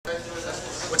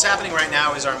What's happening right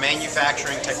now is our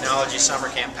Manufacturing Technology Summer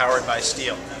Camp powered by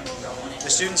STIHL. The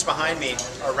students behind me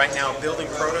are right now building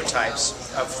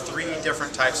prototypes of 3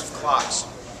 different types of clocks.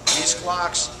 These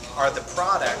clocks are the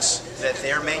products that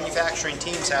their manufacturing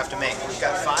teams have to make. We've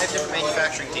got 5 different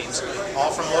manufacturing teams,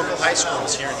 all from local high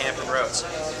schools here in Hampton Roads.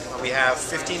 We have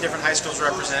 15 different high schools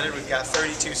represented. We've got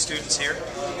 32 students here.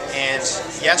 And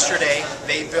yesterday,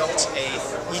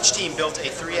 each team built a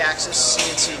 3-axis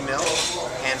CNC mill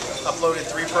and uploaded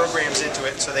 3 programs into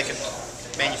it so they could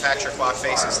manufacture clock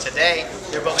faces. Today,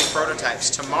 they're building prototypes.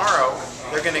 Tomorrow,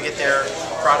 they're going to get their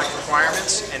product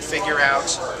requirements and figure out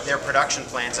their production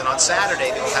plans. And on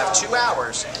Saturday, they'll have 2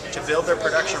 hours to build their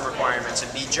production requirements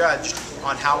and be judged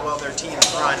on how well their teams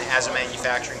run as a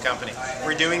manufacturing company.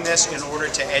 We're doing this in order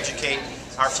to educate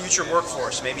our future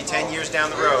workforce. Maybe 10 years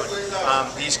down the road,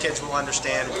 these kids will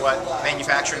understand what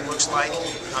manufacturing looks like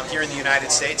here in the United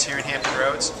States, here in Hampton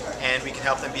Roads, and we can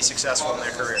help them be successful in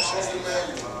their careers.